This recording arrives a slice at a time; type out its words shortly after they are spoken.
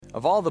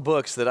Of all the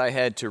books that I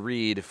had to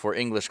read for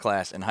English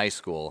class in high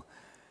school,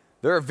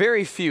 there are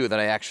very few that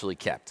I actually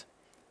kept.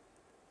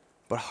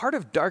 But Heart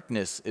of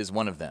Darkness is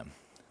one of them.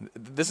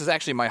 This is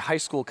actually my high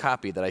school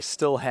copy that I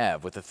still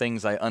have with the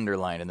things I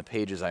underlined and the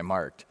pages I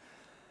marked,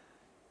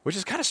 which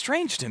is kind of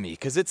strange to me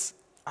because it's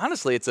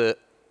a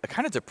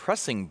kind of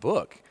depressing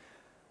book.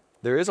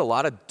 There is a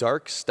lot of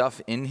dark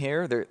stuff in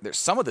here. There's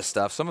some of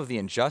the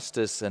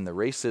injustice and the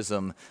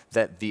racism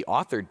that the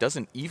author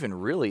doesn't even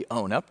really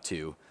own up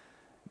to,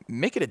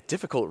 make it a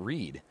difficult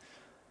read.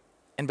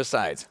 And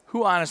besides,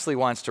 who honestly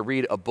wants to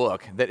read a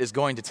book that is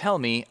going to tell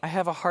me I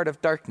have a heart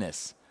of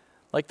darkness?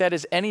 Like that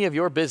is any of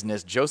your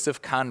business,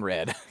 Joseph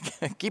Conrad.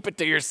 Keep it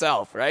to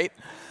yourself, right?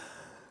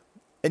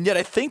 And yet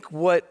I think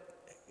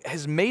what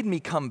has made me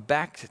come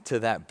back to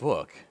that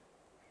book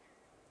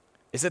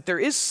is that there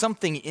is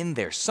something in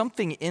there,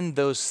 something in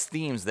those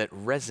themes that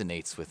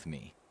resonates with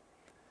me.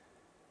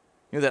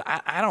 You know,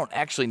 that I don't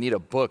actually need a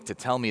book to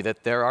tell me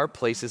that there are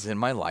places in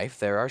my life,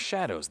 there are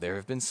shadows, there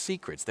have been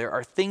secrets, there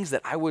are things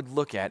that I would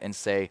look at and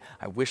say,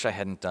 I wish I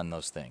hadn't done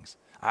those things.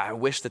 I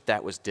wish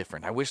that was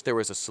different. I wish there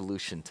was a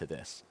solution to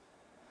this.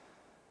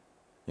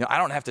 You know, I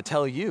don't have to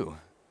tell you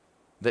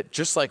that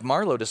just like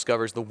Marlowe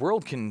discovers, the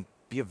world can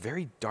be a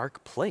very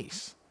dark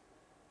place.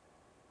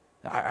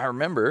 I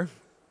remember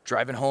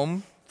driving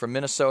home from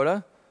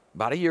Minnesota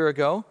about a year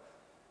ago,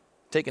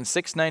 taking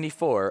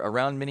 694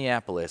 around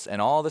Minneapolis,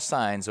 and all the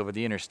signs over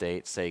the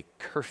interstate say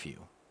curfew,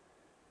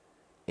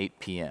 8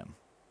 p.m.,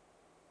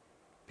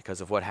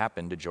 because of what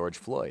happened to George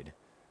Floyd,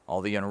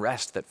 all the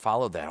unrest that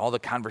followed that, all the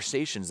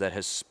conversations that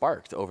has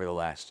sparked over the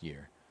last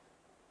year.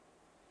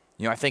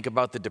 You know, I think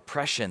about the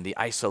depression, the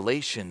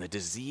isolation, the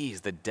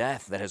disease, the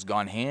death that has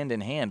gone hand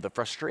in hand, the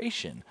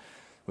frustration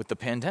with the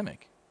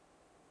pandemic.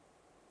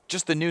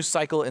 Just the news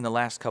cycle in the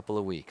last couple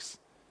of weeks.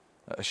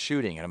 A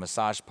shooting at a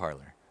massage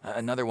parlor,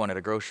 another one at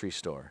a grocery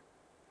store.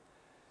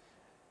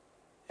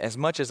 As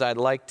much as I'd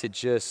like to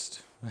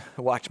just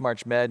watch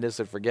March Madness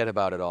and forget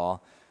about it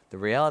all, the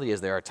reality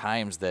is there are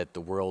times that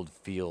the world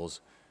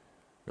feels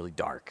really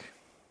dark.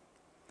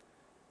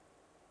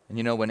 And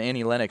you know, when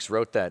Annie Lennox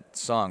wrote that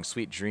song,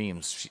 Sweet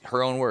Dreams,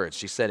 her own words,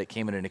 she said it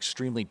came at an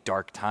extremely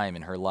dark time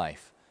in her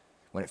life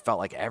when it felt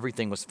like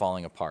everything was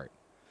falling apart.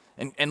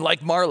 And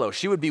like Marlowe,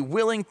 she would be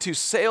willing to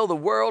sail the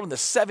world and the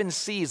seven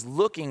seas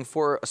looking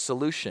for a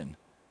solution.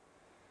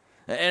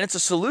 And it's a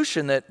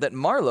solution that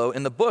Marlowe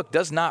in the book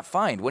does not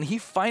find. When he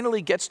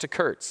finally gets to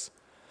Kurtz,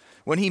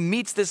 when he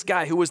meets this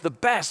guy who was the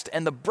best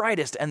and the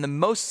brightest and the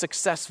most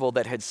successful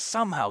that had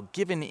somehow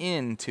given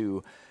in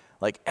to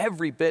like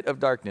every bit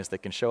of darkness that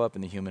can show up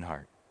in the human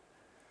heart,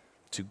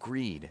 to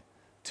greed,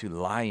 to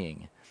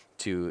lying,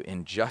 to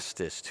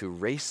injustice, to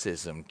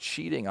racism,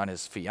 cheating on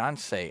his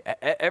fiancée,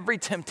 every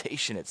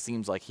temptation it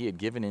seems like he had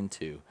given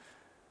into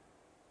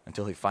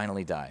until he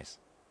finally dies.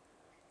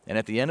 And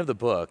at the end of the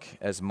book,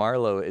 as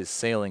Marlowe is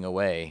sailing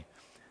away,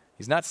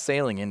 he's not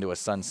sailing into a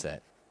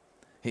sunset.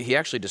 He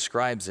actually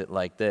describes it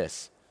like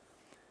this.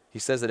 He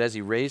says that as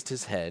he raised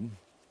his head,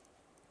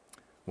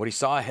 what he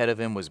saw ahead of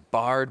him was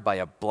barred by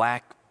a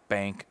black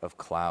bank of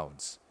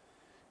clouds,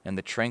 and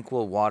the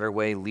tranquil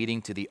waterway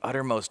leading to the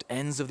uttermost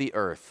ends of the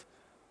earth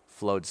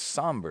flowed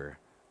somber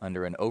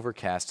under an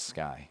overcast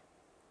sky,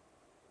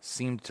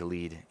 seemed to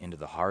lead into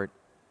the heart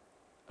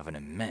of an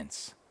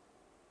immense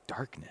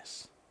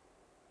darkness.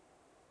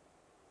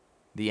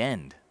 The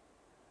end.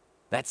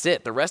 That's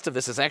it. The rest of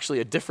this is actually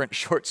a different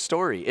short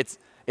story.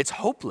 It's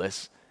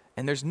hopeless,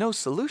 and there's no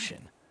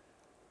solution.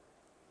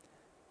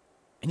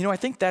 And you know, I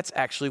think that's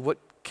actually what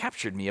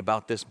captured me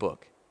about this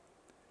book.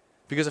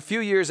 Because a few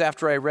years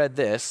after I read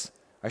this,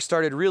 I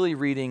started really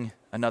reading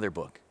another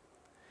book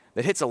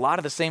that hits a lot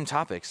of the same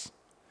topics,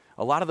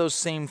 a lot of those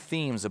same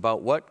themes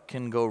about what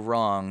can go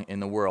wrong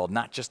in the world,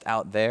 not just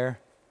out there,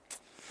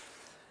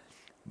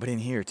 but in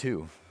here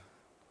too.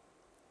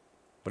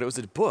 But it was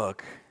a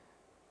book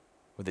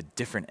with a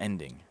different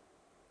ending.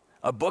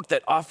 A book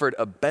that offered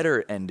a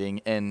better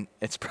ending, and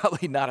it's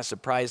probably not a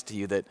surprise to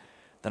you that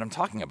I'm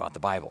talking about the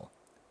Bible.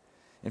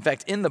 In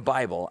fact, in the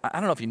Bible, I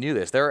don't know if you knew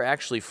this, there are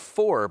actually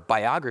 4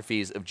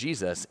 biographies of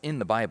Jesus in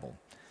the Bible.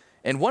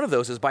 And one of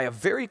those is by a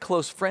very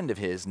close friend of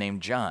his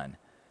named John.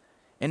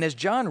 And as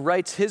John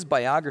writes his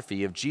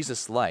biography of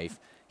Jesus' life,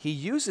 he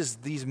uses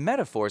these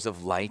metaphors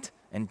of light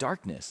and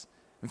darkness.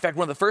 In fact,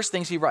 one of the first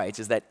things he writes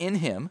is that in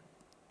him,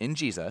 in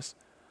Jesus,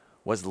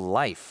 was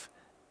life,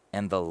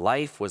 and the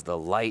life was the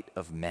light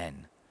of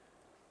men.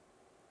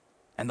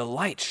 And the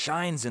light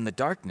shines in the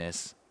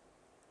darkness,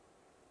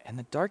 and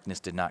the darkness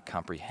did not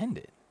comprehend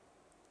it.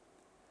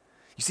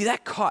 You see,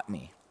 that caught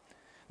me,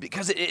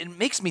 because it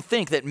makes me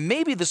think that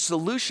maybe the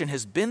solution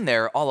has been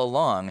there all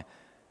along,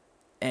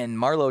 and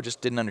Marlowe just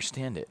didn't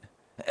understand it.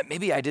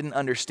 Maybe I didn't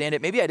understand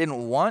it. Maybe I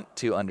didn't want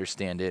to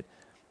understand it.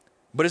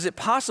 But is it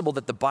possible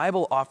that the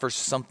Bible offers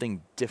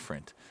something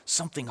different,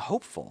 something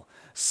hopeful,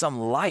 some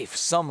life,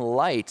 some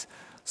light,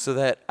 so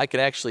that I can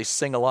actually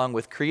sing along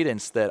with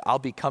Credence that I'll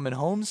be coming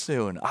home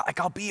soon?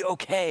 I'll be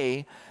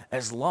okay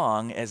as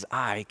long as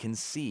I can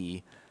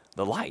see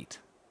the light.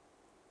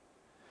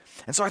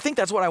 And so I think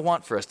that's what I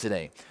want for us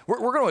today. We're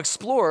going to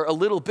explore a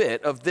little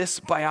bit of this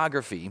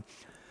biography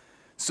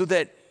so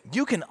that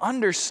you can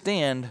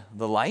understand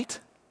the light,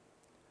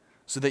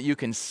 so that you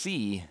can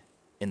see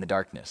in the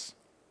darkness.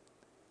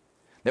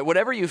 That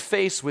whatever you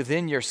face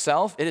within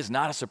yourself, it is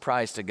not a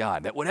surprise to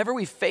God. That whatever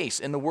we face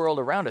in the world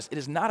around us, it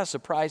is not a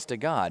surprise to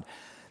God.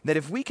 That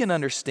if we can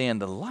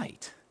understand the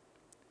light,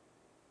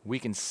 we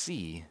can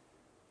see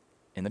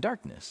in the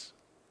darkness.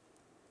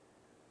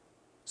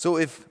 So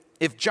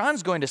if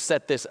John's going to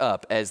set this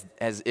up as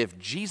if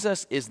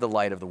Jesus is the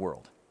light of the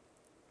world,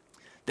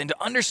 then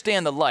to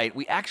understand the light,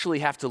 we actually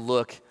have to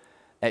look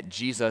at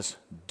Jesus'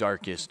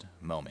 darkest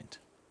moment.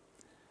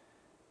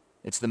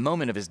 It's the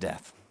moment of his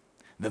death,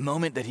 the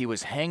moment that he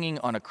was hanging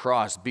on a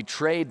cross,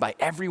 betrayed by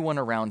everyone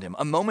around him,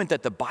 a moment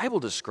that the Bible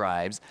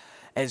describes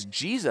as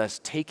Jesus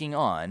taking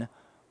on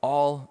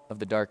all of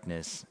the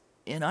darkness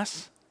in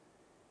us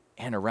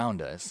and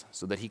around us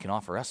so that he can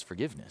offer us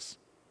forgiveness.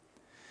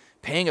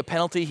 Paying a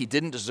penalty he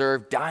didn't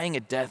deserve, dying a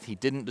death he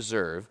didn't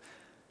deserve.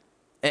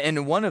 And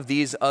in one of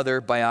these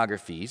other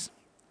biographies,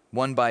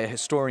 one by a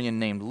historian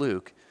named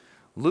Luke,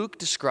 Luke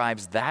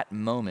describes that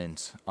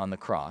moment on the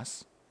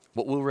cross,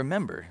 what we'll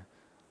remember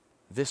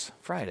this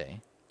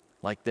Friday,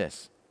 like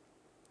this.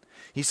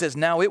 He says,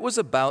 "Now it was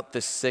about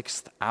the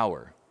 6th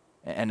hour."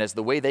 And as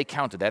the way they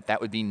counted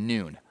that would be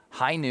noon,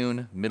 high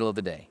noon, middle of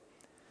the day.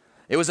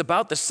 "It was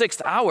about the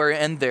 6th hour,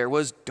 and there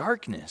was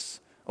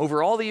darkness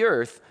over all the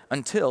earth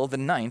until the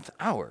 9th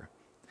hour.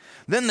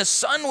 Then the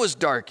sun was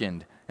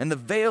darkened, and the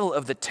veil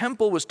of the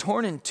temple was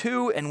torn in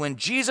two, and when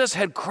Jesus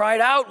had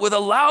cried out with a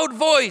loud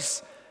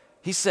voice,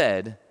 he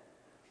said,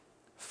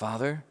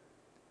 'Father,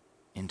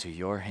 into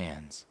your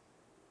hands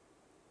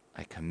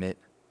I commit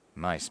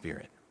my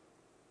spirit.'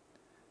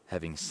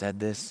 Having said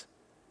this,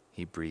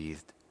 he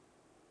breathed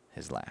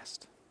his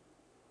last."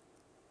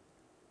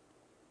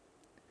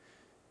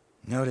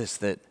 Notice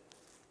that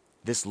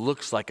this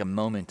looks like a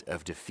moment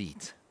of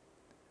defeat,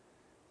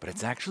 but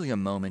it's actually a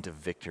moment of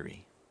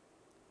victory.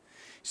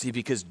 See,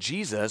 because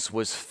Jesus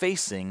was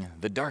facing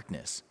the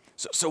darkness.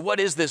 So what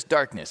is this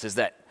darkness? Is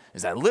that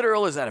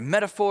literal? Is that a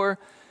metaphor?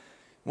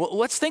 Well,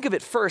 let's think of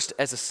it first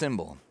as a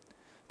symbol.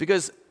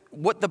 Because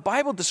what the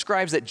Bible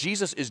describes that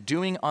Jesus is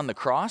doing on the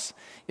cross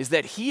is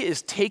that he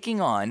is taking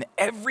on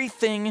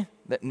everything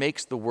that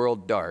makes the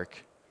world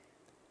dark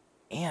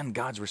and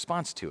God's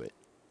response to it.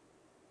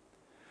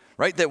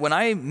 Right? That when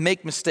I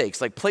make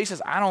mistakes, like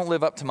places I don't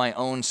live up to my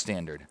own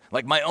standard,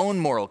 like my own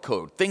moral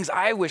code, things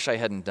I wish I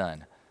hadn't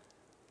done,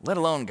 let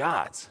alone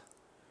God's,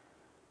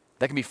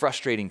 that can be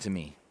frustrating to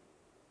me,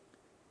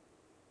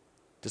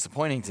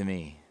 disappointing to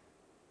me.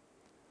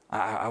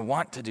 I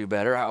want to do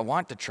better. I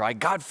want to try.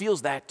 God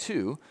feels that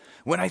too.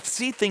 When I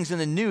see things in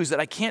the news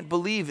that I can't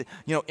believe,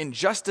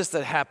 injustice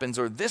that happens,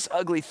 or this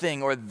ugly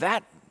thing, or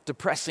that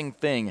depressing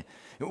thing,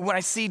 when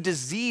I see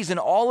disease and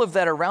all of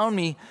that around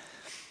me,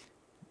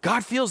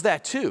 God feels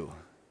that too.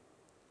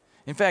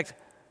 In fact,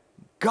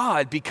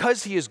 God,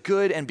 because he is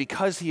good and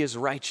because he is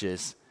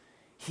righteous,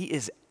 he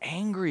is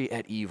angry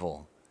at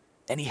evil,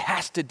 and he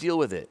has to deal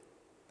with it.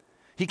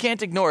 He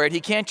can't ignore it.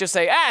 He can't just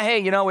say,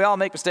 hey, we all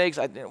make mistakes.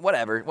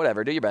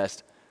 Whatever, do your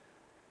best.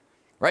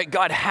 Right?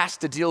 God has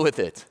to deal with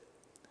it.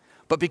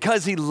 But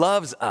because he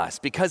loves us,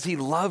 because he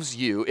loves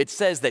you, it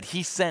says that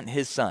he sent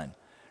his son.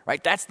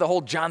 Right? That's the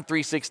whole John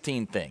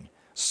 3:16 thing.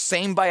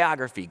 Same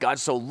biography. God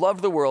so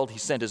loved the world, he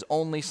sent his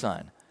only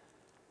son.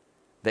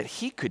 That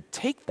he could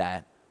take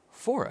that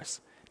for us.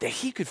 That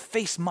he could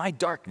face my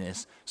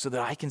darkness so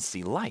that I can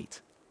see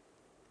light.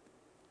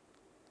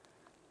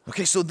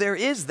 Okay, so there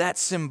is that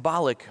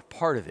symbolic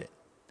part of it.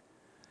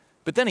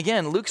 But then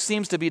again, Luke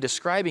seems to be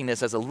describing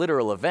this as a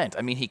literal event.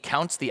 I mean, he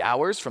counts the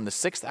hours from the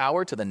 6th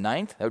hour to the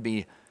 9th. That would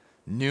be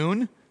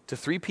noon to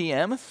 3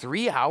 p.m.,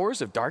 3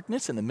 hours of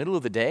darkness in the middle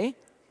of the day.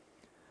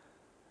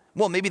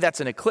 Well, maybe that's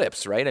an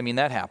eclipse, right? I mean,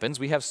 that happens.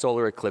 We have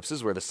solar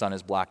eclipses where the sun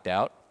is blocked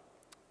out.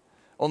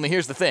 Only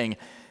here's the thing.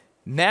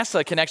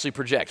 NASA can actually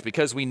project,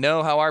 because we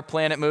know how our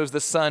planet moves,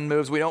 the sun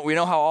moves, we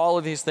know how all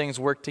of these things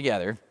work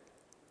together.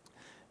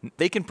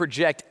 They can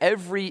project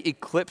every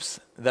eclipse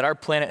that our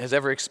planet has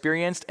ever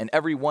experienced and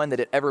every one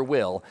that it ever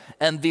will.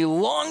 And the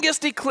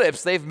longest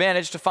eclipse they've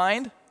managed to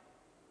find,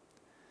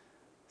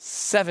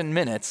 7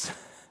 minutes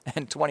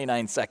and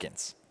 29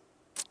 seconds.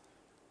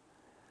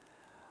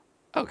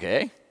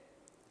 Okay.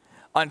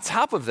 On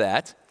top of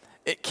that,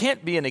 it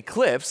can't be an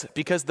eclipse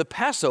because the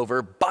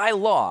Passover, by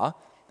law,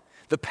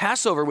 the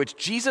Passover which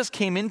Jesus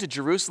came into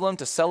Jerusalem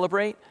to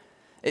celebrate,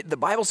 the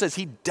Bible says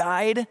he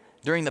died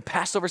during the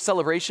Passover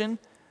celebration,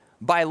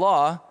 by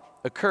law,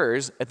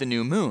 occurs at the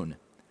new moon.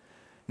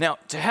 Now,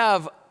 to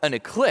have an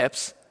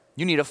eclipse,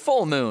 you need a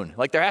full moon.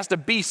 Like there has to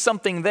be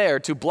something there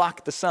to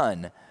block the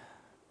sun.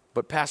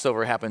 But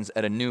Passover happens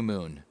at a new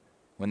moon,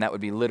 when that would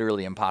be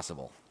literally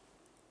impossible.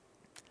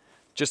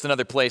 Just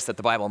another place that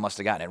the Bible must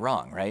have gotten it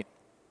wrong, right?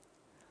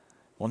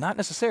 Well, not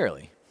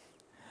necessarily.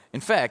 In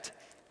fact,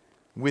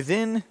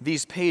 within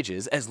these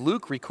pages, as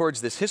Luke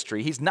records this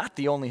history, he's not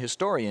the only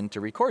historian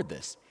to record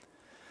this.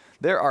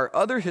 There are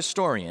other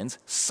historians,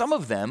 some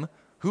of them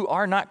who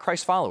are not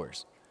Christ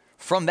followers.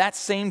 from that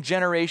same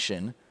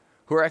generation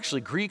who are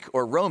actually Greek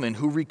or Roman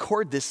who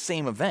record this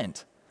same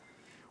event.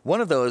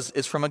 One of those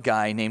is from a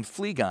guy named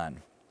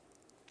Phlegon.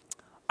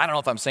 I don't know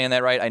if I'm saying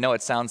that right. I know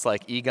it sounds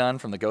like Egon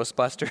from the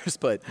Ghostbusters,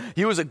 but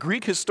he was a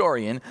Greek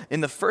historian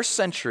in the 1st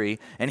century,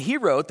 and he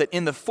wrote that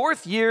in the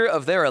 4th year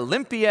of their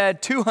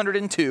Olympiad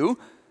 202,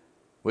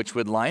 which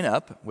would line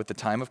up with the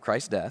time of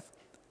Christ's death,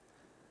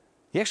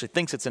 he actually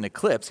thinks it's an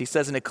eclipse. He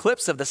says an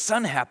eclipse of the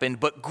sun happened,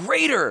 but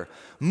greater,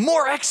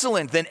 more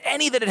excellent than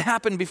any that had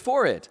happened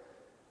before it.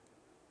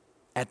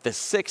 At the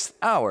 6th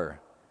hour,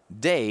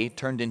 day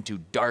turned into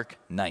dark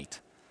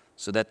night,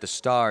 so that the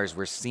stars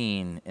were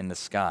seen in the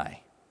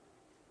sky.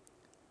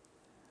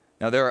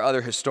 Now, there are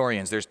other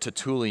historians. There's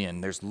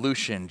Tertullian, there's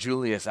Lucian,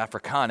 Julius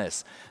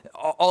Africanus.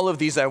 All of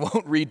these I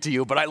won't read to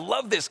you, but I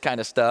love this kind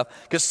of stuff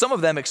because some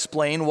of them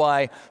explain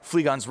why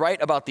Phlegon's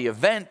right about the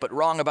event, but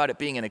wrong about it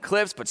being an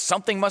eclipse, but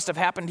something must have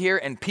happened here,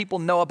 and people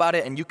know about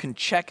it, and you can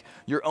check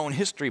your own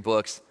history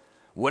books.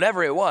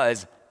 Whatever it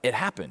was, it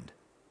happened.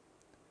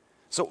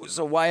 So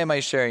why am I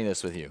sharing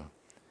this with you?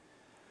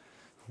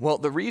 Well,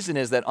 the reason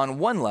is that on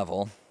one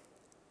level,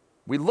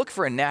 we look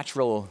for a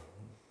natural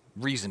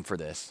reason for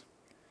this.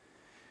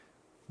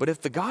 But if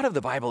the God of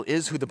the Bible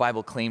is who the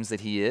Bible claims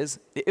that he is,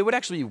 it would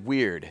actually be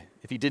weird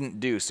if he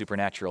didn't do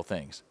supernatural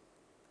things.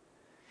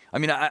 I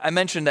mean, I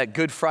mentioned that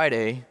Good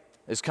Friday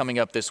is coming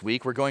up this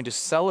week. We're going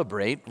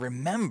to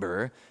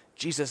remember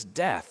Jesus'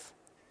 death.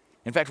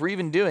 In fact, we're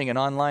even doing an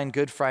online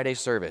Good Friday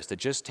service to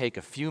just take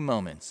a few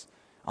moments,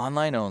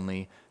 online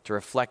only, to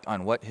reflect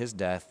on what his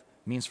death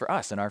means for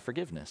us and our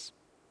forgiveness.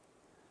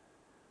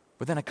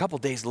 But then a couple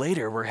days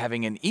later, we're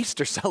having an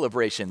Easter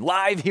celebration,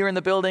 live here in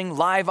the building,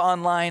 live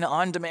online,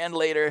 on demand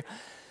later,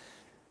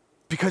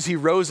 because he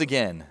rose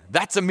again.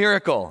 That's a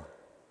miracle,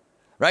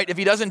 right? If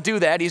he doesn't do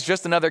that, he's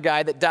just another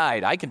guy that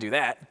died. I can do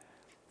that.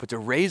 But to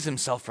raise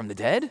himself from the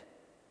dead?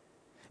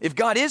 If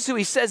God is who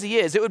he says he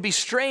is, it would be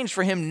strange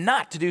for him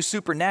not to do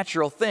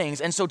supernatural things.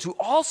 And so to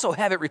also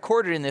have it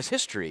recorded in this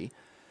history,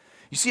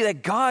 you see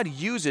that God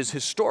uses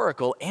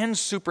historical and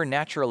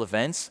supernatural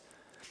events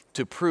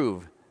to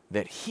prove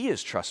that he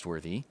is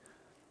trustworthy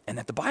and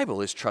that the Bible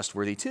is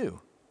trustworthy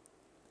too.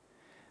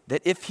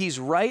 That if he's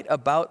right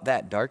about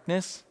that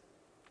darkness,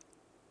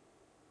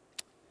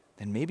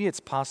 then maybe it's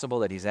possible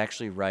that he's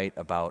actually right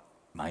about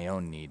my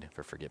own need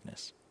for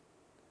forgiveness.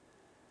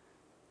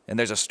 And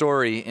there's a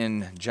story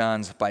in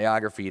John's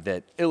biography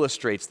that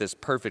illustrates this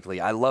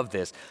perfectly. I love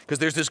this because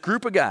there's this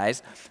group of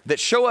guys that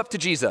show up to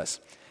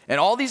Jesus, and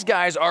all these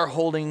guys are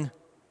holding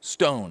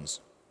stones,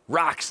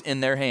 rocks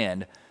in their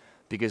hand,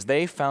 because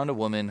they found a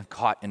woman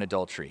caught in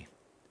adultery.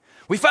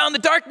 We found the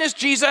darkness,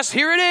 Jesus.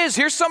 Here it is.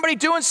 Here's somebody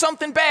doing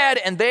something bad,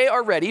 and they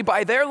are ready,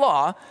 by their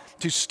law,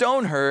 to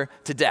stone her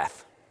to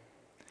death.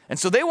 And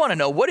so they want to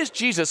know, what is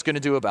Jesus going to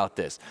do about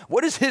this?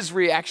 What is his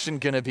reaction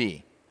going to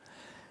be?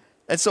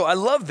 And so I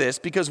love this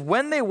because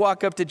when they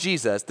walk up to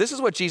Jesus, this is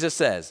what Jesus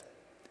says.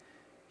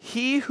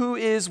 He who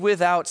is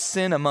without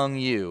sin among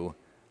you,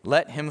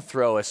 let him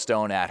throw a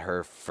stone at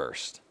her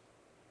first.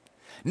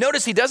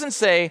 Notice he doesn't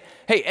say,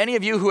 hey, any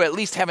of you who at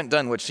least haven't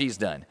done what she's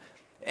done.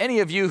 Any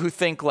of you who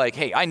think like,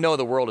 hey, I know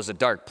the world is a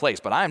dark place,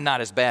 but I'm not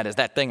as bad as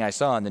that thing I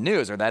saw in the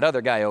news or that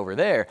other guy over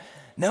there.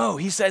 No,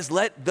 he says,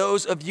 let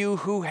those of you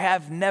who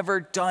have never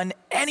done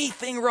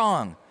anything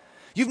wrong.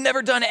 You've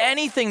never done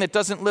anything that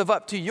doesn't live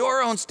up to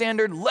your own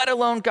standard, let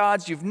alone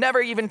God's. You've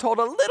never even told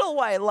a little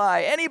white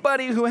lie.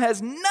 Anybody who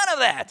has none of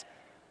that,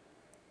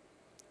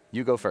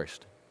 you go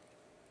first.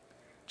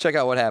 Check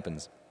out what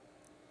happens.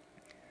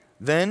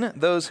 Then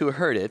those who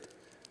heard it,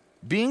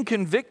 being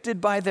convicted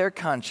by their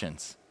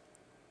conscience,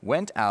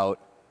 went out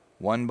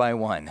one by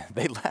one.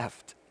 They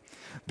left,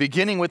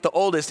 beginning with the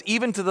oldest,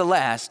 even to the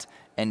last,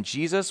 and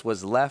Jesus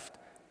was left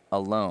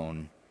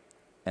alone,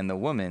 and the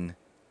woman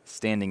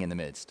standing in the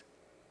midst.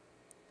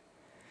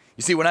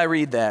 You see, when I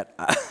read that,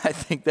 I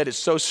think that is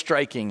so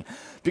striking,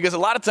 because a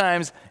lot of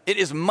times it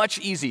is much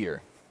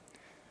easier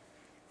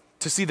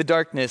to see the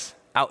darkness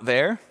out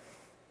there,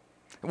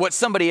 what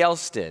somebody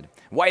else did,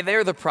 why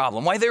they're the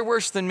problem, why they're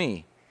worse than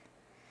me,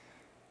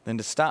 than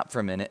to stop for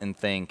a minute and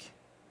think,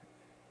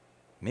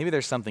 maybe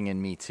there's something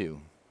in me too,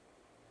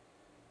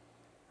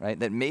 right?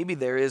 That maybe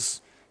there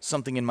is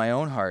something in my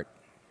own heart.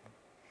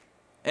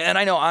 And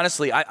I know,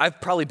 honestly,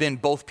 I've probably been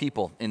both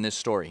people in this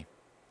story.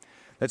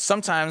 That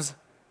sometimes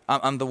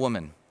I'm the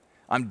woman.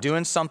 I'm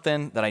doing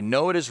something that I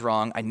know it is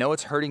wrong. I know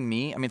it's hurting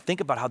me. I mean, think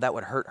about how that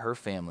would hurt her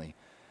family.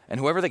 And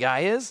whoever the guy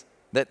is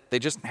that they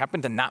just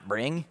happen to not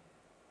bring,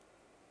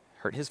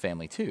 hurt his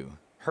family too.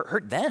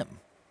 Hurt them. You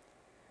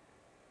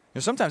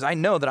know, sometimes I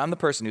know that I'm the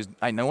person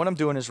I know what I'm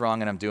doing is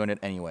wrong and I'm doing it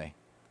anyway.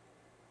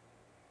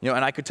 You know,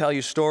 and I could tell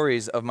you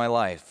stories of my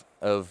life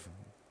of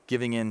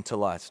giving in to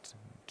lust,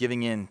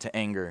 giving in to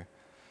anger,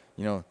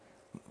 you know,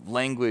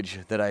 language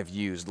that I've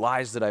used,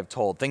 lies that I've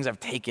told, things I've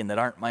taken that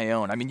aren't my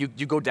own. I mean,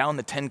 you go down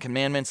the 10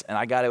 Commandments, and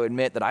I got to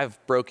admit that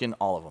I've broken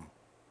all of them.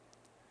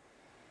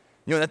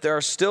 You know, that there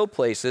are still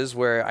places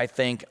where I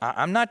think,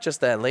 I'm not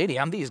just that lady,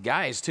 I'm these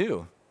guys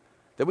too.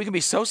 That we can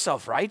be so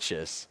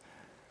self-righteous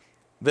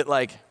that,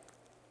 like,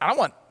 I don't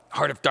want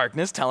Heart of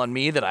darkness telling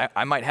me that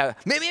I might have,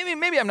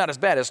 maybe I'm not as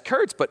bad as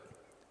Kurt's, but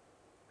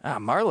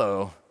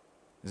Marlo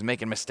is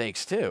making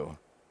mistakes too.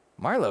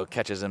 Marlo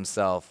catches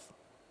himself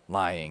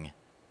lying.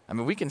 I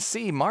mean, we can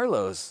see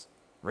Marlo's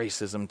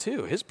racism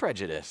too, his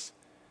prejudice.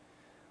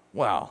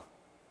 Well,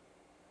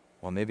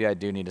 maybe I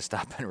do need to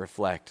stop and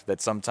reflect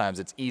that sometimes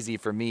it's easy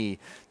for me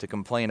to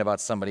complain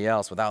about somebody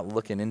else without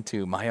looking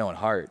into my own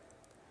heart.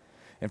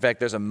 In fact,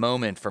 there's a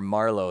moment for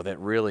Marlo that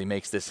really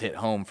makes this hit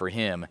home for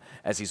him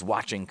as he's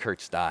watching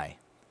Kurtz die.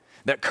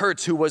 That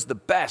Kurtz, who was the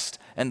best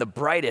and the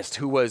brightest,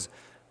 who was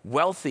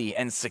wealthy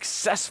and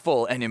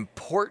successful and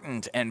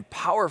important and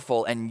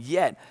powerful, and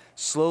yet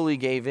slowly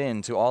gave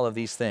in to all of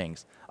these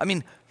things. I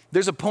mean,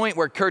 there's a point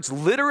where Kurtz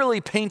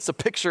literally paints a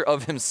picture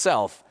of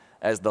himself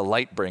as the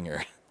light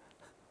bringer.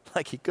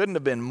 Like he couldn't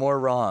have been more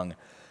wrong.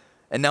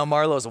 And now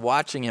Marlo's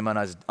watching him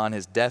on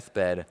his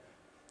deathbed,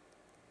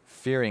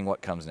 fearing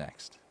what comes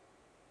next,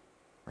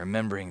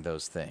 remembering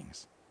those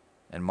things.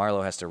 And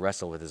Marlo has to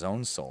wrestle with his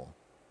own soul.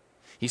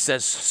 He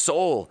says,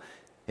 "Soul,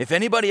 if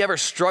anybody ever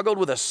struggled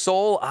with a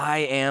soul, I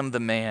am the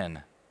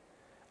man.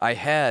 I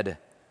had,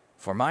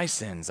 for my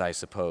sins, I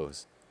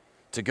suppose,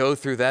 to go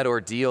through that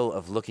ordeal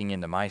of looking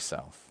into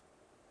myself.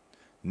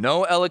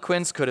 No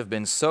eloquence could have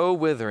been so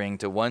withering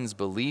to one's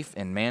belief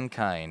in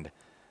mankind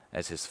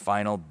as his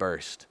final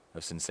burst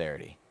of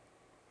sincerity."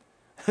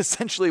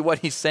 Essentially what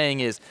he's saying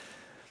is,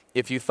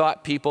 if you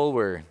thought people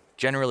were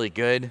generally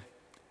good,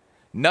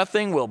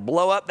 nothing will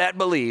blow up that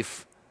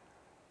belief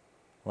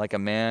like a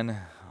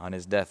man on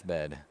his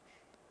deathbed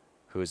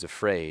who is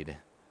afraid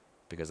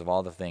because of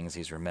all the things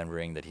he's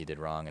remembering that he did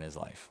wrong in his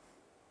life.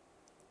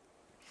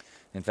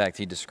 In fact,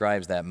 he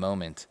describes that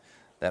moment,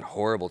 that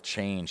horrible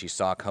change he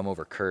saw come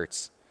over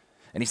Kurtz.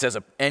 And he says,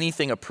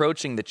 anything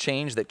approaching the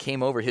change that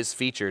came over his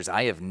features,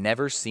 I have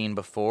never seen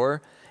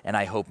before, and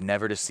I hope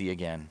never to see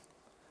again.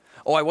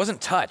 Oh, I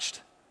wasn't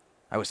touched.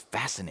 I was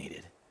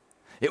fascinated.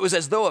 It was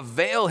as though a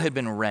veil had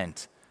been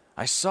rent.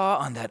 I saw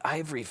on that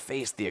ivory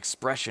face the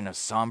expression of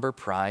somber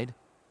pride,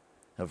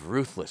 of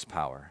ruthless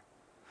power,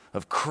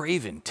 of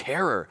craven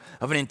terror,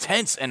 of an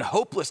intense and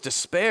hopeless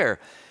despair.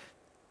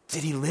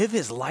 Did he live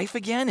his life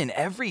again in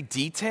every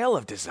detail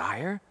of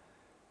desire,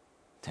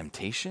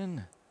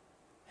 temptation,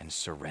 and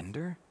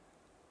surrender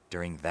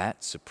during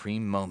that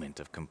supreme moment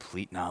of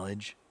complete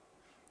knowledge?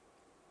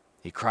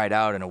 He cried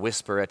out in a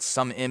whisper at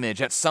some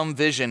image, at some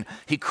vision.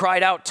 He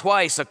cried out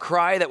twice, a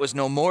cry that was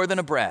no more than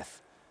a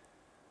breath.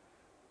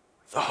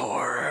 The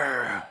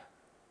horror.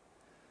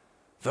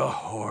 The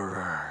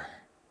horror.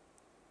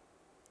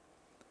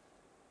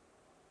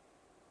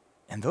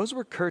 And those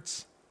were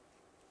Kurt's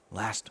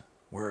last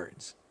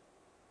words.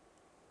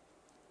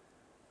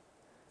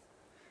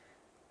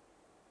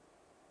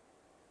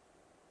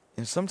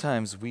 And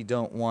sometimes we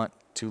don't want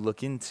to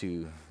look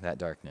into that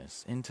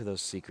darkness, into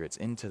those secrets,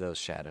 into those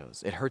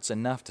shadows. It hurts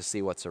enough to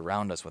see what's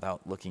around us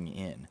without looking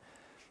in.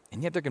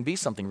 And yet there can be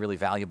something really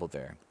valuable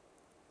there.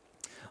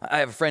 I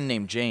have a friend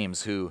named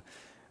James who,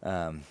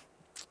 I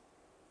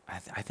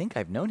think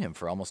I've known him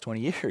for almost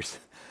 20 years.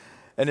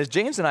 And as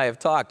James and I have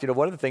talked,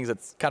 one of the things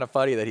that's kind of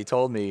funny that he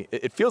told me,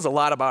 it feels a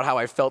lot about how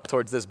I felt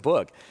towards this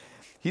book.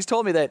 He's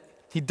told me that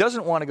he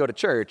doesn't want to go to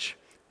church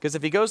because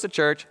if he goes to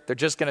church, they're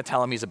just going to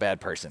tell him he's a bad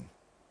person.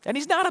 And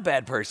he's not a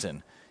bad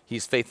person.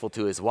 He's faithful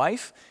to his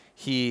wife.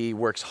 He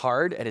works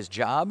hard at his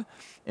job.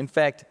 In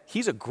fact,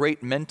 he's a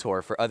great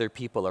mentor for other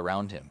people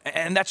around him.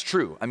 And that's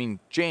true. I mean,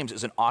 James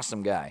is an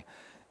awesome guy.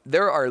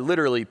 There are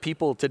literally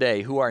people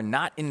today who are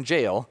not in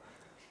jail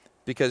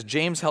because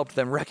James helped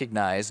them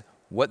recognize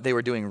what they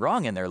were doing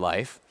wrong in their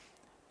life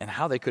and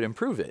how they could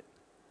improve it.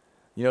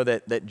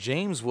 That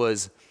James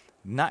was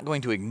not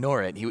going to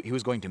ignore it. He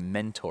was going to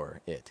mentor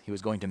it. He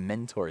was going to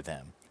mentor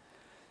them.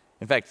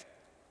 In fact,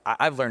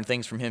 I've learned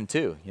things from him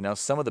too.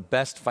 Some of the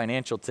best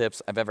financial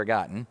tips I've ever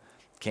gotten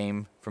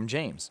came from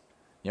James.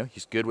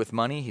 He's good with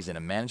money. He's in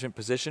a management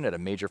position at a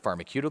major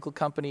pharmaceutical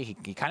company.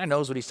 He kind of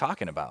knows what he's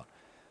talking about.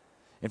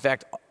 In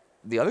fact,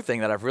 the other thing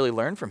that I've really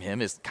learned from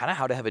him is kind of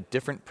how to have a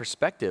different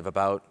perspective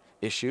about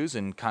issues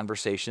and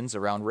conversations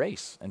around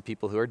race and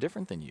people who are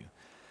different than you.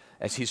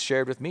 As he's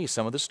shared with me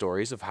some of the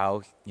stories of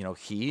how,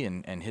 he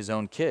and his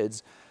own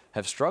kids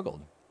have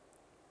struggled.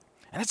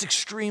 And that's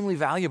extremely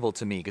valuable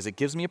to me because it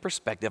gives me a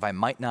perspective I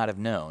might not have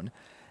known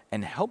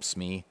and helps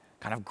me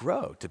kind of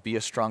grow to be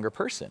a stronger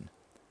person.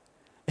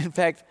 In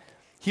fact,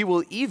 he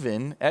will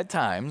even, at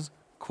times,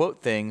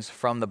 quote things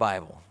from the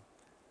Bible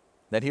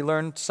that he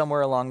learned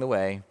somewhere along the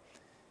way.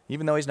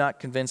 Even though he's not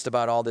convinced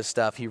about all this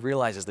stuff, he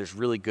realizes there's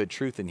really good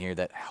truth in here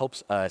that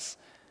helps us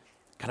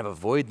kind of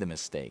avoid the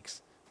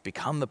mistakes,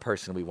 become the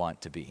person we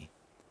want to be.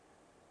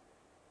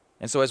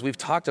 And so as we've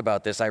talked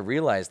about this, I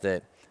realized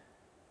that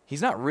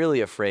he's not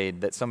really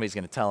afraid that somebody's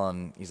going to tell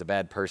him he's a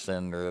bad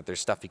person or that there's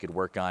stuff he could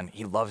work on.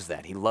 He loves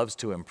that. He loves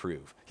to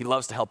improve. He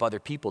loves to help other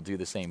people do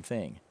the same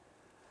thing.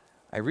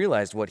 I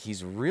realized what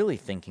he's really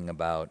thinking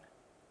about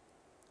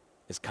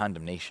is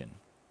condemnation.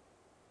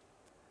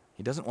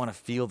 He doesn't want to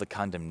feel the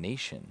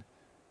condemnation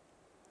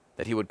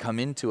that he would come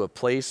into a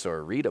place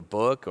or read a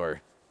book,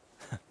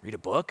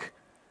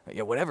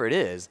 whatever it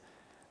is,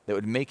 that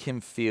would make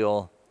him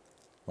feel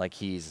like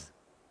he's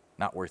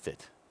not worth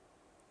it,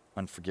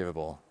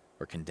 unforgivable,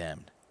 or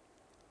condemned.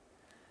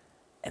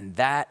 And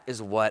that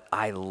is what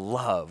I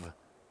love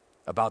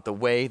about the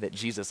way that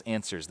Jesus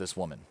answers this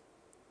woman.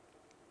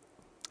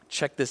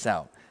 Check this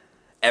out.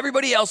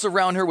 Everybody else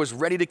around her was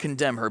ready to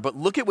condemn her, but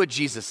look at what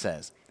Jesus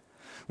says.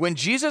 When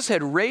Jesus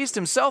had raised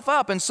himself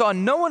up and saw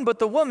no one but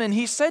the woman,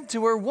 he said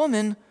to her,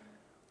 "Woman,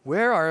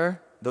 where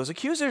are those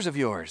accusers of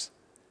yours?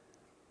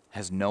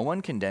 Has no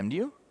one condemned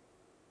you?"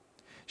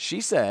 She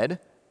said,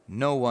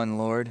 "No one,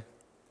 Lord."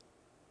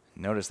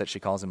 Notice that she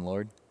calls him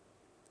Lord.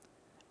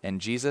 And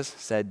Jesus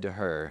said to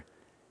her,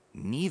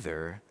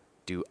 "Neither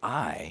do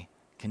I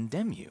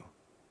condemn you.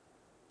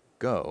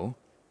 Go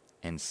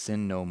and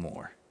sin no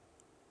more."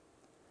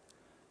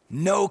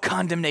 No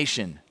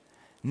condemnation.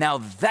 Now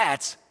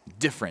that's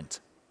different.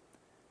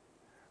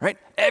 Right?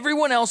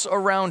 Everyone else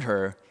around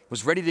her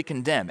was ready to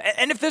condemn.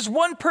 And if there's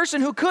one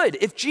person who could,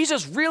 if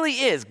Jesus really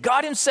is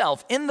God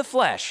himself in the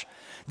flesh,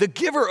 the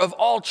giver of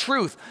all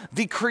truth,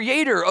 the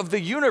creator of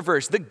the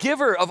universe, the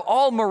giver of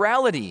all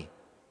morality,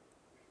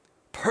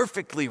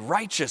 perfectly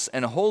righteous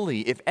and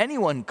holy, if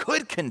anyone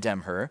could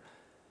condemn her,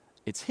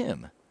 it's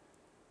him.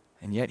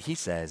 And yet he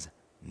says,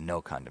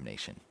 no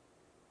condemnation.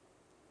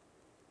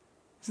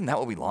 Isn't that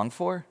what we long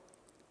for?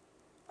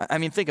 I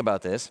mean, think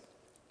about this.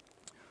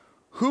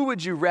 Who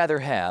would you rather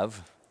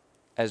have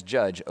as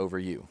judge over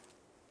you?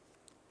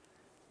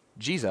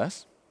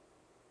 Jesus,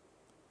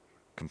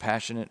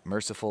 compassionate,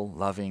 merciful,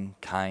 loving,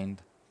 kind,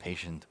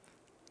 patient.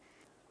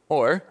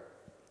 Or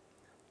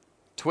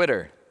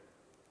Twitter?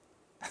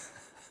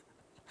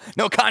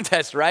 No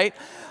contest, right?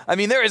 I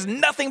mean, there is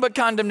nothing but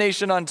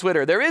condemnation on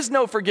Twitter. There is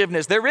no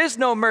forgiveness. There is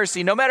no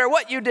mercy, no matter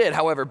what you did,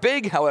 however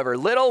big, however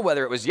little,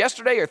 whether it was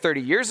yesterday or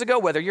 30 years ago,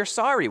 whether you're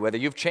sorry, whether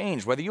you've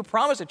changed, whether you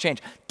promise to change,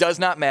 does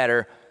not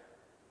matter.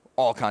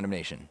 All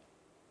condemnation.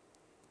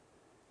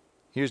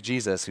 Here's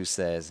Jesus who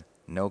says,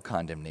 no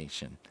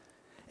condemnation.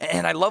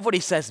 And I love what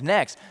he says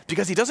next,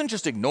 because he doesn't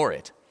just ignore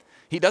it.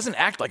 He doesn't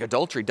act like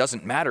adultery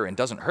doesn't matter and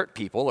doesn't hurt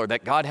people, or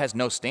that God has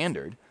no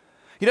standard.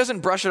 He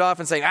doesn't brush it off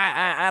and say,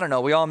 I don't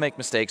know, we all make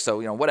mistakes,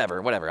 so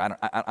whatever.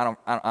 I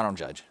don't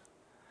judge.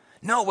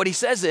 No, what he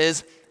says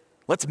is,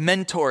 let's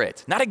mentor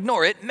it. Not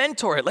ignore it,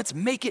 mentor it. Let's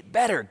make it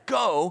better.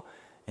 Go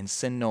and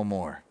sin no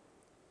more.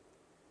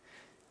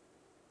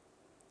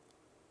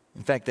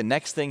 In fact, the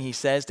next thing he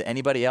says to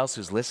anybody else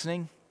who's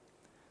listening,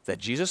 that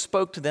Jesus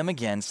spoke to them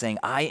again, saying,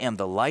 I am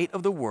the light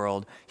of the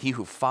world. He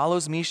who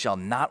follows me shall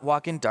not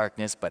walk in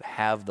darkness, but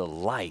have the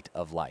light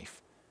of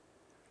life.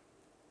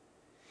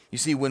 You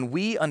see, when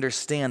we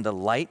understand the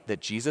light that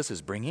Jesus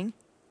is bringing,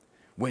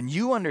 when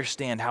you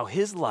understand how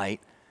his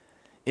light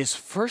is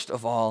first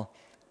of all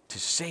to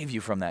save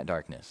you from that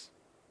darkness,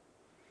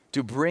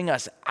 to bring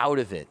us out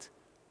of it,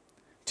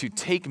 to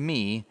take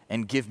me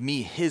and give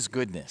me his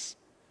goodness,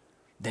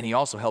 then he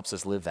also helps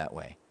us live that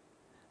way.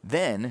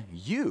 Then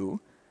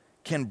you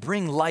can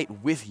bring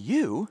light with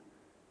you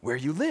where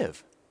you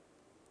live.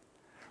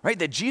 Right?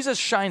 That Jesus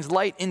shines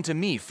light into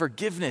me,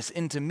 forgiveness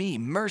into me,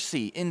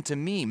 mercy into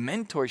me,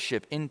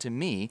 mentorship into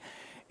me,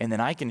 and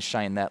then I can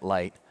shine that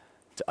light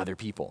to other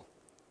people.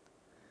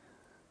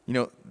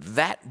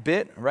 That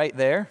bit right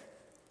there,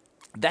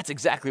 that's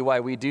exactly why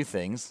we do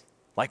things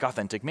like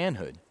Authentic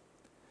Manhood.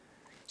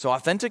 So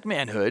Authentic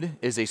Manhood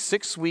is a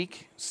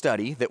 6-week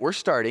study that we're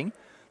starting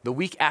the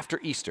week after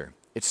Easter.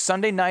 It's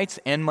Sunday nights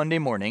and Monday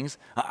mornings.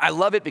 I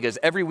love it because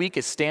every week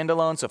is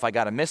standalone, so if I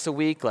got to miss a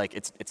week,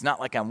 it's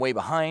not like I'm way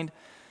behind.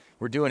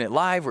 We're doing it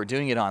live, we're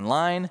doing it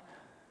online.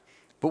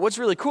 But what's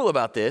really cool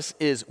about this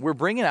is we're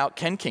bringing out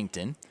Ken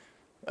Kington,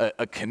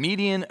 a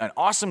comedian, an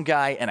awesome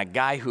guy, and a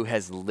guy who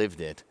has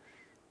lived it,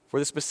 for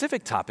the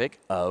specific topic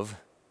of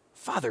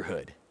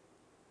fatherhood.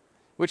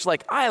 Which,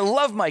 I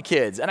love my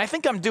kids, and I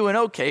think I'm doing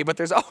okay, but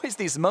there's always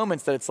these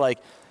moments that it's like,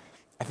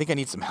 I think I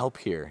need some help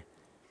here.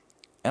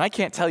 And I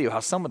can't tell you how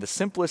some of the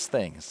simplest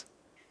things,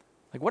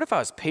 what if I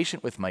was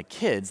patient with my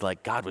kids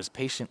like God was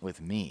patient with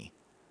me?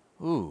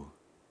 Ooh,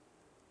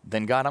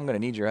 then God, I'm going to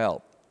need your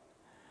help.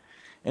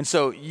 And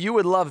so you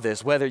would love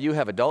this, whether you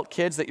have adult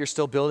kids that you're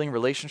still building a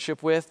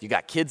relationship with, you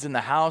got kids in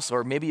the house,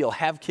 or maybe you'll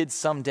have kids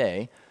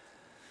someday.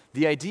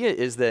 The idea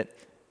is that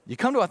you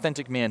come to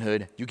Authentic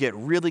Manhood, you get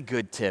really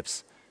good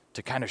tips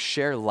to kind of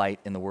share light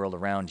in the world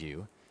around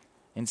you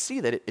and see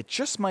that it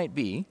just might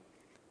be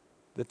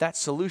that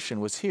solution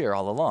was here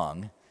all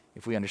along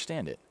if we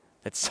understand it.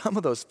 That some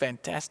of those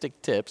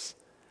fantastic tips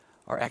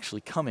are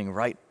actually coming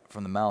right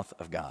from the mouth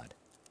of God.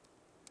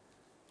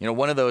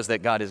 One of those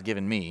that God has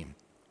given me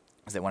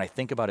is that when I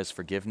think about his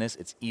forgiveness,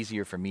 it's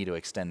easier for me to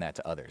extend that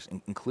to others,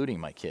 including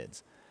my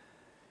kids.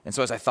 And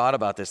so as I thought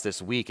about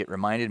this week, it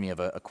reminded me of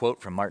a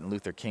quote from Martin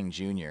Luther King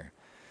Jr.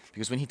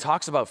 Because when he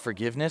talks about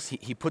forgiveness,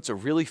 he puts a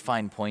really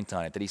fine point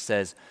on it, that he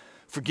says,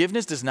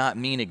 forgiveness does not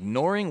mean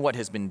ignoring what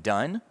has been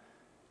done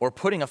or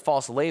putting a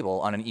false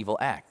label on an evil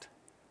act.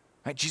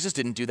 Right? Jesus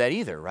didn't do that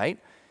either, right?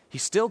 He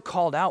still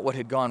called out what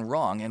had gone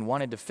wrong and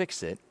wanted to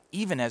fix it,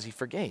 even as he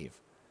forgave.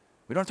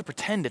 We don't have to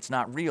pretend it's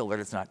not real or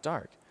it's not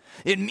dark.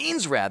 It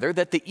means, rather,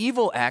 that the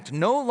evil act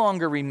no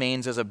longer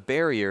remains as a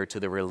barrier to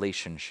the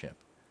relationship.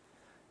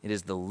 It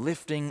is the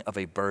lifting of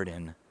a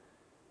burden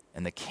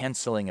and the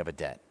canceling of a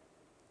debt.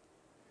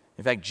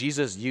 In fact,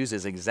 Jesus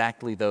uses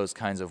exactly those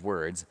kinds of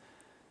words,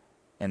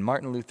 and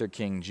Martin Luther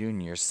King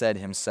Jr. said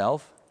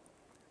himself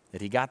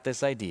that he got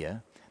this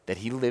idea, that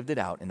he lived it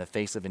out in the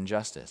face of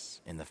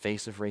injustice, in the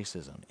face of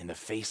racism, in the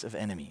face of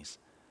enemies,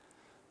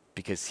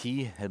 because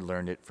he had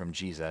learned it from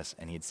Jesus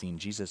and he had seen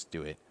Jesus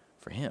do it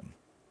for him.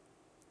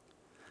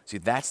 See,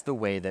 that's the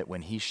way that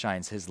when he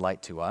shines his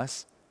light to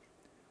us,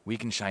 we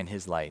can shine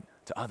his light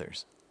to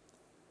others.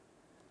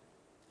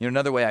 You know,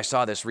 another way I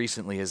saw this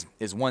recently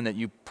is one that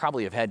you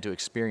probably have had to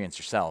experience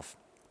yourself.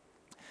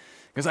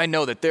 Because I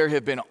know that there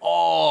have been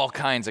all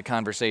kinds of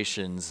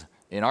conversations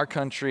in our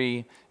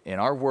country, in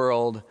our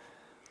world,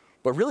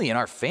 but really in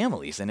our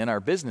families and in our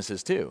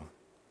businesses too.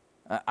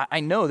 I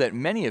know that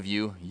many of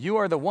you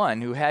are the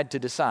one who had to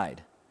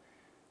decide.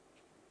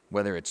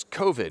 Whether it's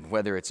COVID,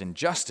 whether it's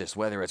injustice,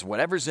 whether it's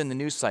whatever's in the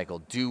news cycle,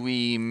 do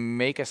we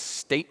make a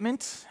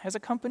statement as a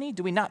company?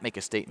 Do we not make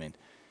a statement?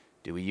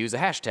 Do we use a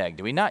hashtag?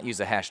 Do we not use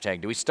a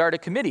hashtag? Do we start a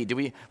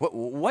committee?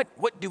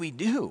 What do we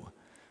do?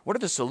 What are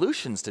the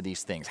solutions to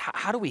these things?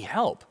 How do we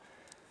help?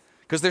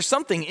 Because there's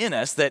something in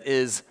us that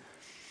is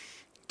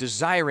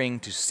desiring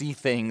to see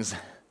things,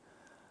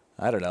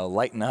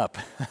 lighten up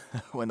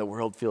when the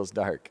world feels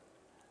dark.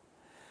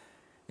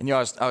 And I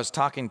was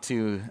talking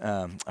to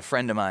a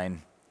friend of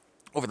mine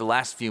over the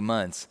last few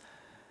months,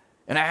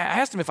 and I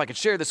asked him if I could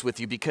share this with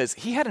you because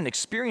he had an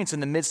experience in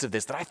the midst of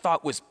this that I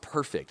thought was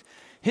perfect.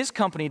 His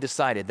company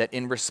decided that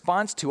in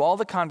response to all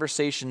the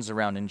conversations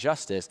around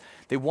injustice,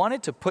 they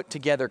wanted to put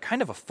together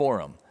kind of a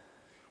forum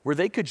where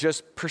they could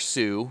just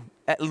pursue,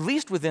 at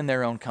least within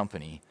their own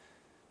company,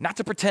 not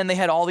to pretend they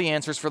had all the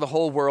answers for the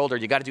whole world or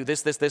you got to do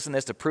this, and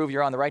this to prove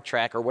you're on the right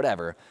track or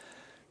whatever,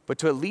 but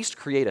to at least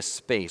create a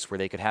space where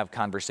they could have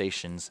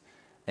conversations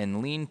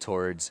and lean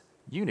towards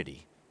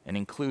unity and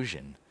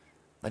inclusion,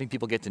 letting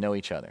people get to know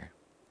each other.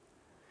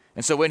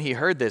 And so when he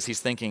heard this,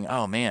 he's thinking,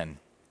 oh man,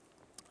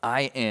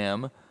 I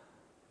am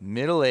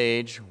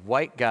middle-aged,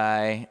 white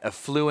guy,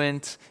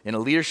 affluent, in a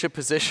leadership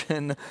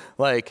position.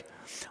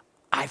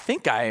 I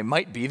think I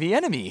might be the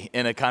enemy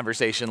in a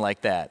conversation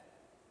like that.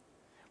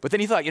 But then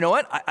he thought, you know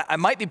what? I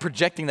might be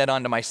projecting that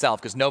onto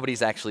myself because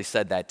nobody's actually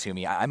said that to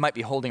me. I might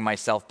be holding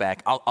myself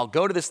back. I'll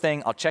go to this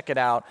thing. I'll check it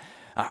out.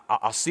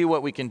 I'll see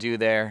what we can do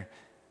there.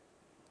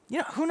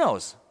 Who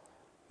knows?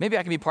 Maybe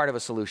I can be part of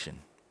a solution.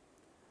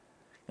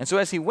 And so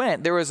as he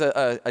went, there was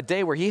a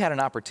day where he had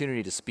an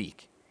opportunity to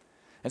speak.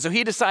 And so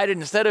he decided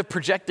instead of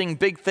projecting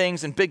big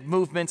things and big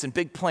movements and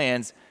big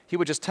plans, he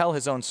would just tell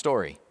his own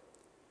story.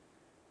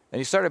 And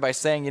he started by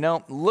saying,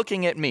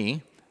 looking at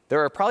me, there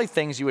are probably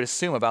things you would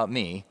assume about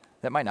me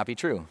that might not be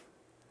true.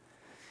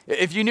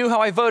 If you knew how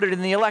I voted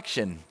in the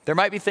election, there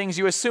might be things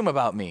you assume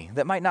about me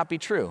that might not be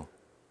true.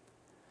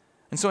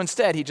 And so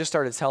instead, he just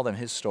started to tell them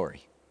his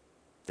story.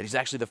 That he's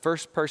actually the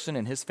first person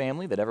in his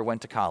family that ever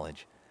went to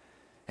college.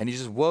 And he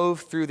just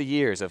wove through the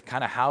years of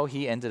kind of how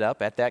he ended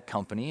up at that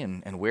company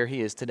and where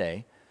he is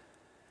today.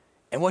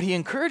 And what he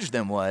encouraged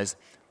them was,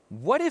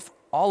 what if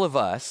all of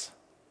us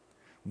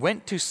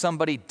went to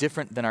somebody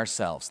different than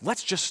ourselves?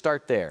 Let's just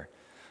start there.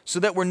 So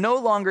that we're no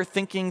longer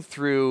thinking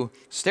through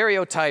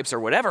stereotypes or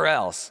whatever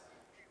else,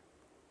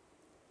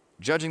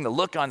 judging the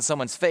look on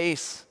someone's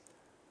face.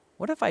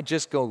 What if I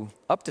just go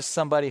up to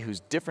somebody who's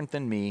different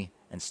than me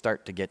and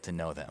start to get to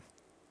know them?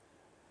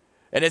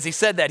 And as he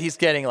said that, he's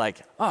getting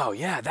oh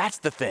yeah, that's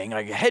the thing.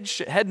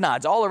 Head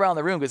nods all around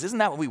the room because isn't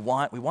that what we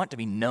want? We want to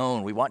be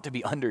known. We want to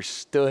be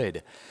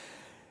understood.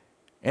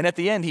 And at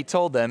the end, he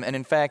told them, and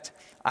in fact,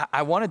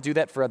 I want to do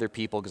that for other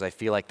people because I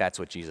feel like that's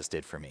what Jesus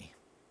did for me.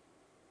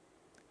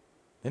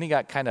 Then he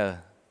got kind of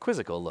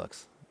quizzical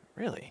looks.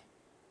 Really?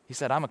 He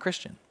said, I'm a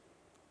Christian.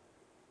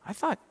 I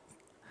thought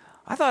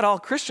all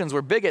Christians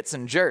were bigots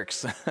and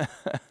jerks.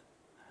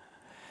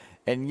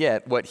 And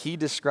yet, what he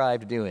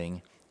described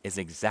doing is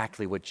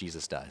exactly what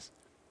Jesus does.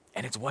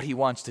 And it's what he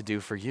wants to do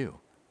for you.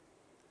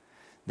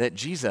 That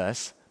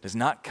Jesus does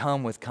not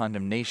come with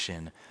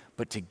condemnation,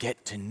 but to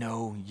get to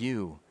know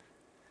you.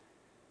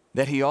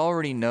 That he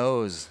already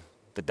knows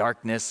the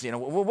darkness,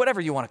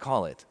 whatever you want to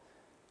call it,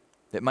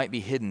 that might be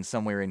hidden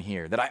somewhere in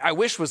here, that I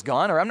wish was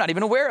gone or I'm not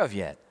even aware of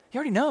yet. He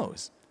already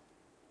knows.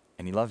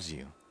 And he loves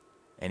you.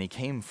 And he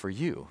came for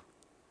you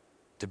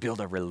to build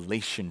a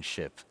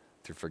relationship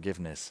through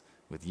forgiveness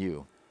with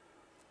you.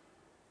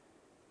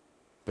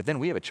 But then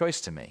we have a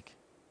choice to make.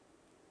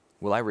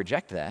 Will I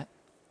reject that?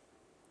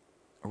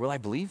 Or will I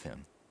believe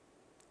him?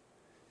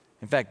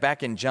 In fact,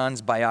 back in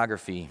John's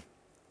biography,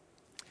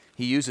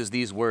 he uses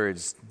these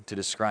words to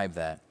describe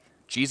that.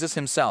 Jesus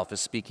himself is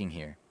speaking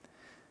here.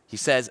 He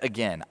says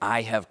again,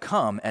 I have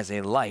come as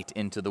a light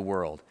into the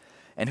world,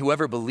 and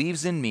whoever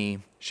believes in me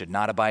should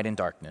not abide in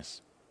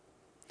darkness.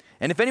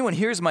 And if anyone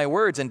hears my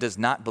words and does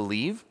not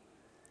believe,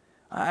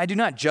 I do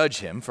not judge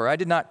him, for I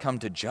did not come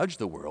to judge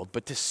the world,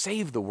 but to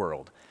save the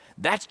world.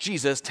 That's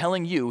Jesus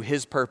telling you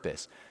his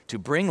purpose, to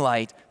bring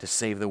light to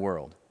save the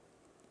world.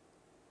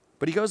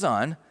 But he goes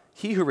on,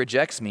 He who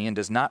rejects me and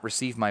does not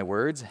receive my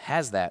words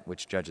has that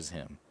which judges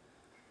him.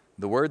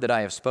 The word that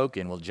I have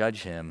spoken will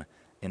judge him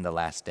in the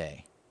last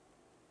day.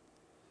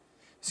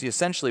 See,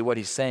 essentially what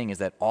he's saying is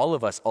that all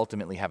of us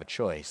ultimately have a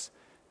choice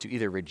to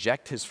either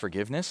reject his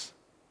forgiveness,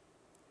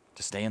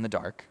 to stay in the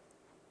dark,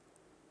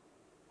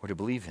 or to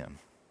believe him,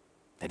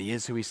 that he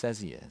is who he says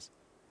he is,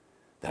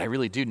 that I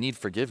really do need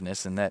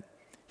forgiveness and that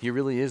he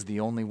really is the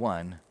only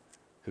one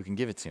who can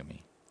give it to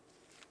me,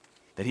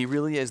 that he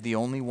really is the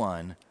only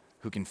one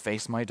who can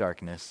face my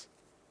darkness,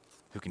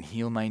 who can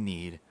heal my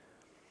need,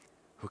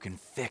 who can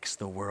fix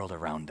the world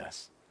around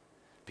us.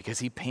 Because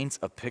he paints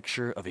a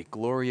picture of a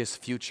glorious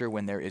future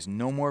when there is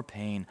no more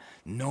pain,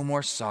 no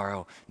more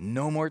sorrow,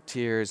 no more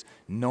tears,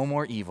 no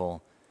more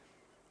evil.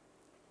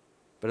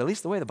 But at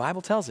least the way the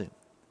Bible tells it,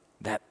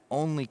 that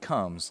only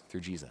comes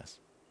through Jesus.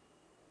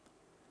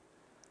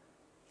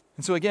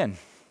 And so again,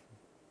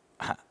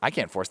 I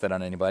can't force that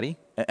on anybody.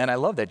 And I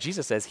love that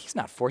Jesus says he's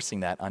not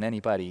forcing that on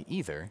anybody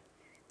either.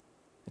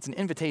 It's an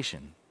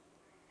invitation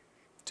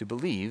to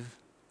believe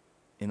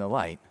in the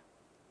light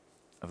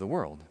of the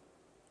world.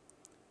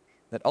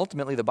 That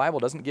ultimately the Bible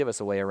doesn't give us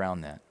a way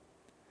around that.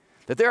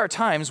 That there are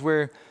times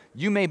where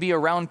you may be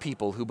around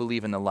people who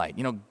believe in the light.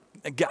 You know,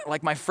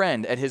 like my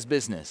friend at his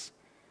business,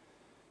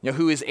 you know,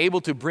 who is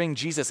able to bring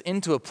Jesus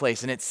into a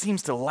place and it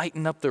seems to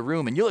lighten up the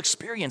room. And you'll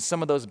experience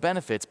some of those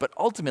benefits, but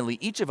ultimately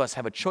each of us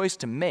have a choice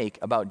to make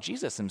about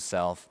Jesus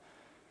himself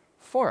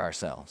for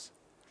ourselves.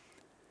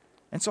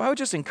 And so I would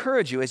just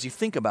encourage you as you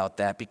think about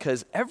that,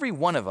 because every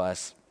one of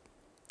us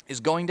is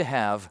going to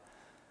have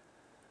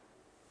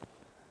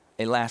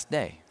a last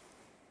day.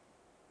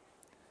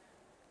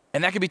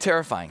 And that can be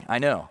terrifying, I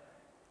know.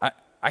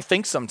 I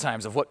think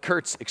sometimes of what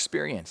Kurt's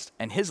experienced,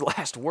 and his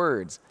last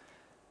words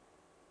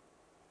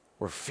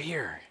were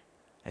fear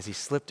as he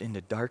slipped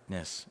into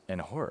darkness and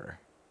horror.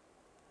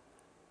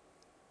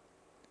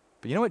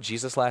 But you know what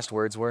Jesus' last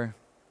words were?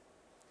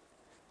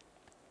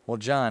 Well,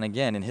 John,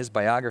 again, in his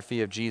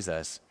biography of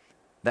Jesus,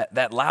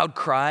 that loud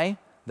cry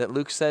that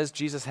Luke says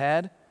Jesus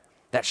had,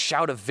 that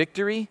shout of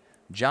victory,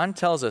 John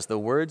tells us the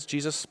words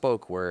Jesus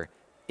spoke were,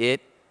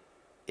 "It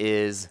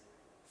is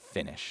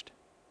finished."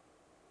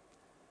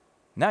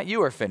 Not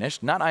you are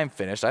finished, not I'm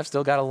finished. I've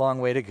still got a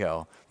long way to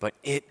go, but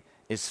it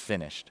is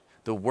finished.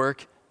 The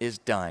work is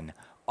done.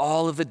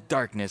 All of the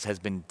darkness has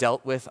been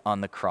dealt with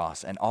on the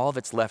cross, and all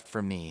that's left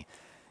for me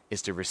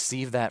is to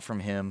receive that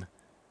from him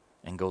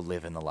and go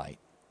live in the light.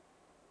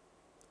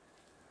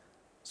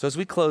 So as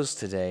we close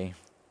today,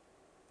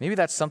 maybe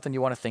that's something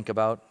you want to think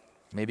about.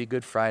 Maybe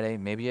Good Friday,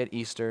 maybe at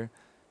Easter,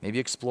 maybe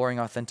exploring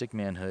authentic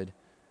manhood.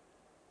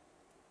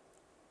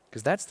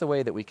 Because that's the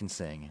way that we can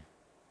sing,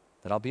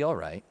 that I'll be all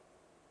right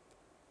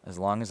as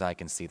long as I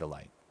can see the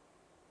light.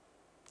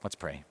 Let's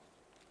pray.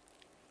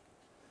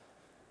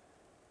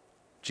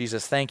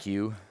 Jesus, thank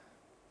you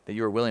that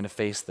you are willing to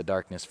face the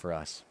darkness for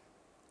us.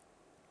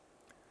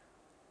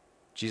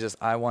 Jesus,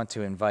 I want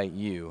to invite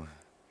you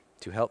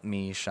to help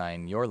me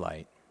shine your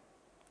light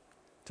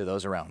to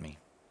those around me.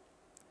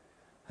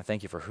 I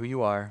thank you for who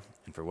you are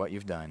and for what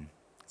you've done.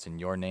 It's in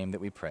your name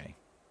that we pray.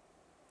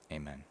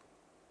 Amen.